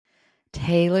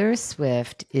Taylor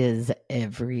Swift is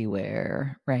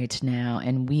everywhere right now,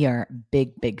 and we are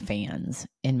big, big fans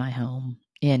in my home.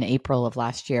 In April of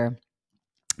last year,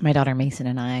 my daughter Mason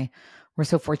and I were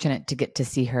so fortunate to get to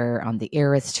see her on the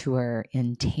Eras Tour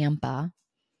in Tampa.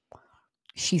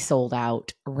 She sold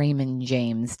out Raymond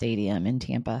James Stadium in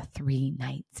Tampa 3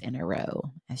 nights in a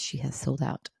row, as she has sold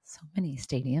out so many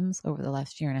stadiums over the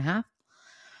last year and a half.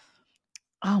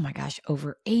 Oh my gosh,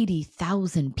 over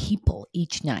 80,000 people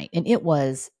each night. And it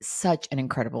was such an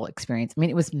incredible experience. I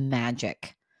mean, it was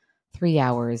magic. 3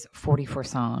 hours, 44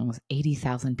 songs,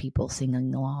 80,000 people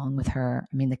singing along with her.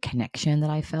 I mean, the connection that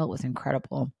I felt was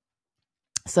incredible.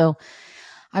 So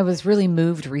I was really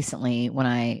moved recently when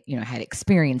I, had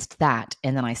experienced that.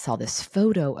 And then I saw this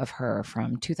photo of her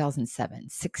from 2007,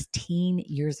 16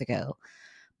 years ago,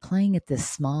 playing at this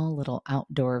small little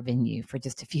outdoor venue for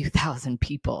just a few thousand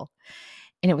people.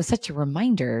 And it was such a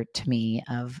reminder to me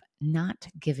of not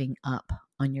giving up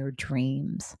on your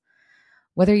dreams.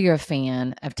 Whether you're a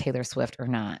fan of Taylor Swift or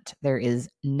not, there is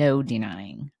no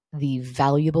denying the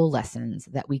valuable lessons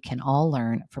that we can all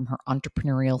learn from her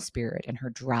entrepreneurial spirit and her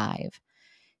drive.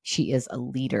 She is a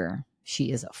leader.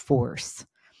 She is a force.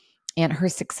 And her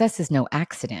success is no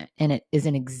accident. And it is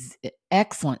an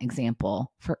excellent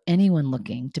example for anyone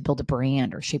looking to build a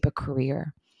brand or shape a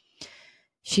career.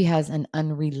 She has an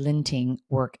unrelenting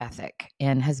work ethic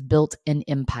and has built an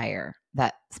empire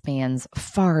that spans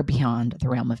far beyond the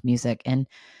realm of music. And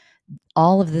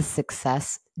all of this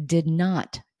success did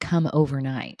not come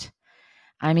overnight.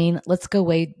 I mean, let's go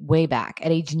way, way back.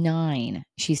 At age 9,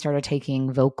 she started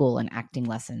taking vocal and acting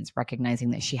lessons, recognizing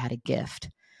that she had a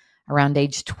gift. Around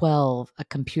age 12, a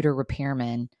computer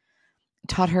repairman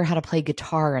taught her how to play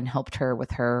guitar and helped her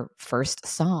with her first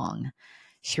song.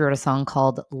 She wrote a song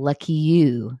called Lucky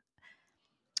You.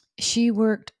 She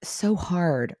worked so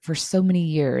hard for so many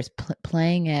years,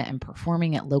 playing it and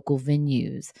performing at local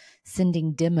venues,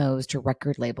 sending demos to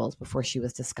record labels before she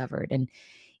was discovered. And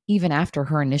even after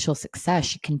her initial success,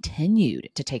 she continued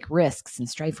to take risks and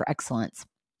strive for excellence,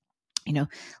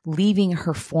 leaving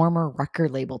her former record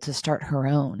label to start her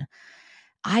own.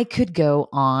 I could go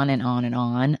on and on and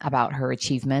on about her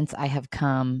achievements. I have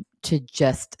come to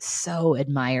just so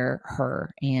admire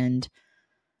her, and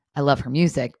I love her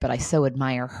music, but I so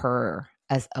admire her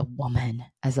as a woman,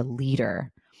 as a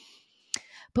leader.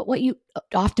 But what you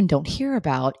often don't hear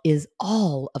about is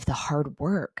all of the hard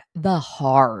work, the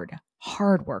hard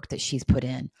work that she's put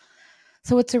in.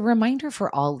 So it's a reminder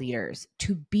for all leaders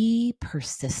to be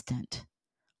persistent.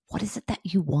 What is it that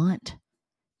you want?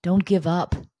 Don't give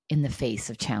up in the face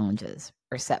of challenges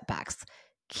or setbacks.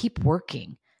 Keep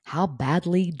working. How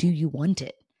badly do you want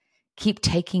it? Keep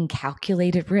taking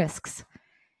calculated risks.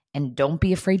 And don't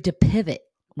be afraid to pivot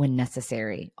when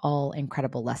necessary. All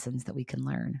incredible lessons that we can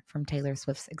learn from Taylor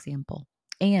Swift's example.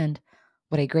 And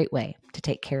what a great way to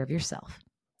take care of yourself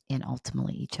and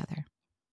ultimately each other.